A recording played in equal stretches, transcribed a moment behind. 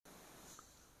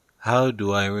How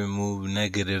do I remove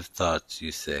negative thoughts,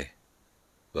 you say?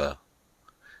 Well,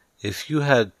 if you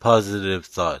had positive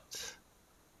thoughts,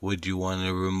 would you want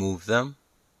to remove them?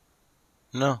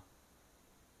 No.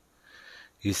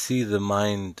 You see, the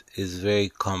mind is very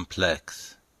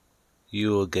complex. You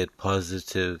will get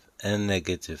positive and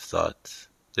negative thoughts.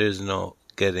 There's no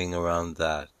getting around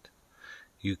that.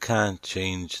 You can't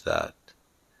change that.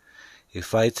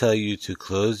 If I tell you to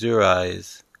close your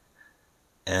eyes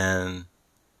and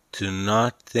to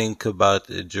not think about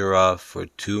a giraffe for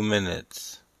 2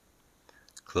 minutes,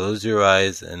 close your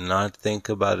eyes and not think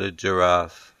about a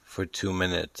giraffe for 2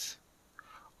 minutes.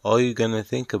 All you're going to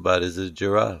think about is a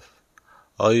giraffe.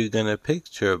 All you're going to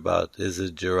picture about is a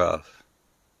giraffe.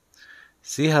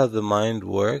 See how the mind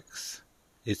works?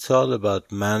 It's all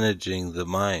about managing the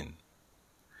mind.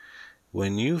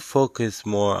 When you focus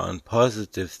more on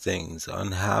positive things,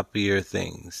 on happier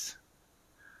things,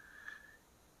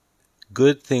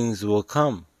 good things will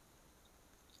come.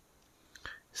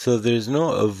 So there's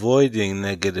no avoiding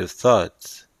negative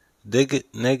thoughts.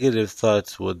 Negative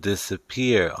thoughts will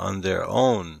disappear on their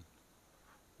own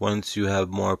once you have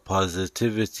more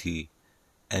positivity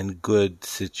and good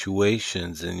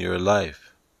situations in your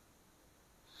life.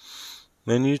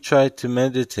 When you try to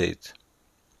meditate,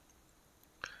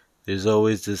 there's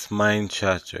always this mind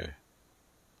chatter.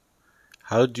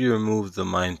 How do you remove the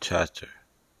mind chatter?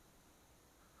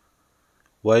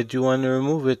 Why do you want to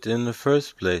remove it in the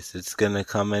first place? It's going to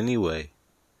come anyway.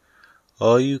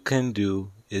 All you can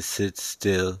do is sit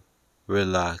still,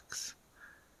 relax,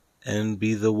 and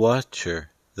be the watcher,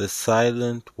 the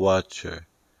silent watcher.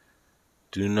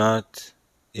 Do not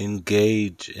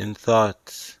engage in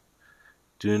thoughts.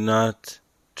 Do not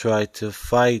try to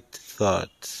fight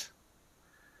thoughts.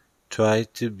 Try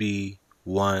to be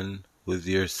one with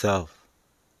yourself.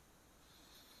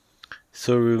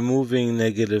 So removing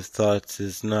negative thoughts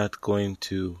is not going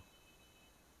to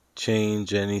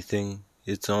change anything.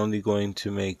 It's only going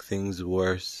to make things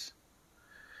worse.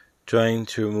 Trying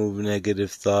to remove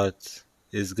negative thoughts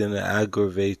is going to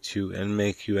aggravate you and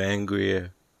make you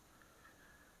angrier.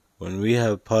 When we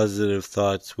have positive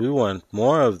thoughts, we want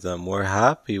more of them. We're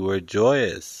happy, we're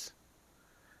joyous.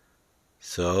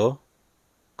 So,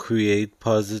 create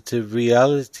positive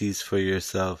realities for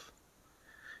yourself.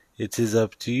 It is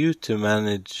up to you to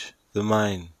manage the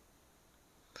mind.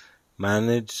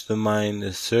 Manage the mind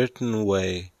a certain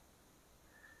way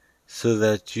so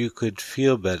that you could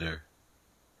feel better.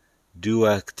 Do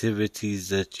activities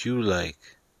that you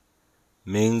like.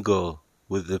 Mingle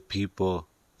with the people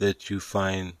that you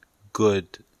find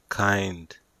good,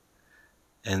 kind,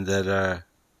 and that are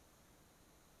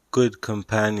good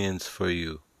companions for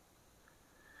you.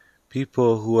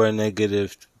 People who are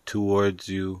negative towards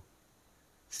you,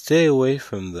 stay away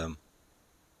from them.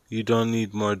 You don't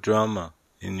need more drama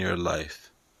in your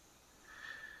life.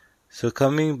 So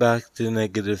coming back to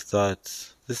negative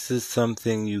thoughts, this is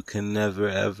something you can never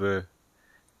ever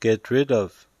get rid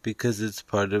of because it's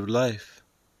part of life.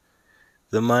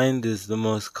 The mind is the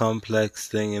most complex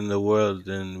thing in the world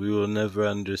and we will never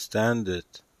understand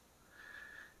it.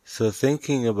 So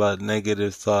thinking about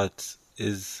negative thoughts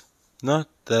is not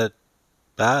that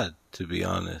bad, to be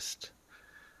honest.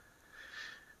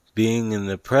 Being in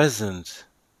the present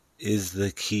is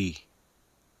the key.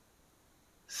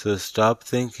 So stop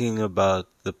thinking about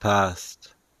the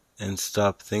past and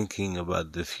stop thinking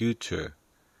about the future.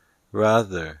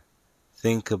 Rather,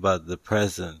 think about the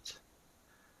present.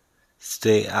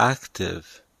 Stay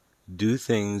active. Do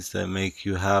things that make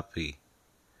you happy.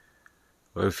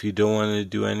 Or if you don't want to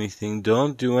do anything,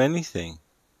 don't do anything.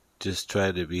 Just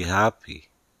try to be happy.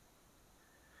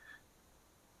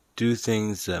 Do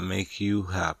things that make you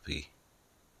happy.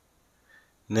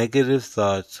 Negative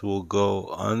thoughts will go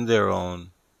on their own,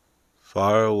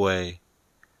 far away,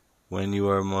 when you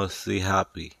are mostly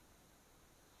happy.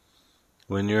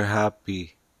 When you're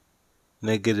happy,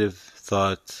 negative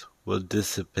thoughts will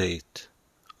dissipate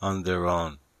on their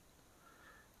own.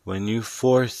 When you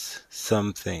force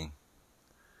something,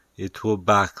 it will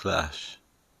backlash.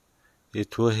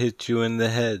 It will hit you in the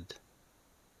head.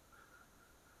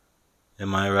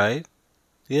 Am I right?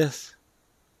 Yes.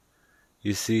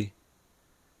 You see,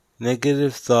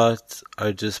 negative thoughts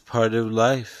are just part of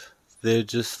life. They're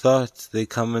just thoughts. They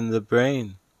come in the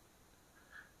brain.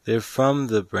 They're from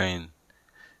the brain.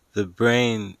 The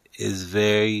brain is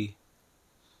very,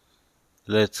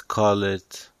 let's call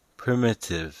it,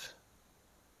 primitive.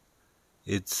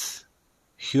 It's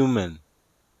human.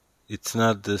 It's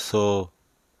not the soul.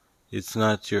 It's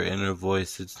not your inner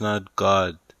voice. It's not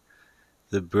God.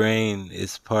 The brain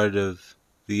is part of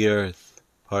the earth,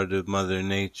 part of Mother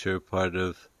Nature, part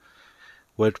of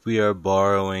what we are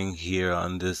borrowing here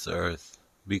on this earth.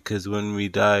 Because when we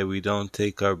die, we don't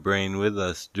take our brain with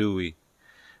us, do we?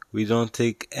 We don't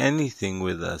take anything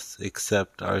with us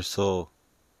except our soul.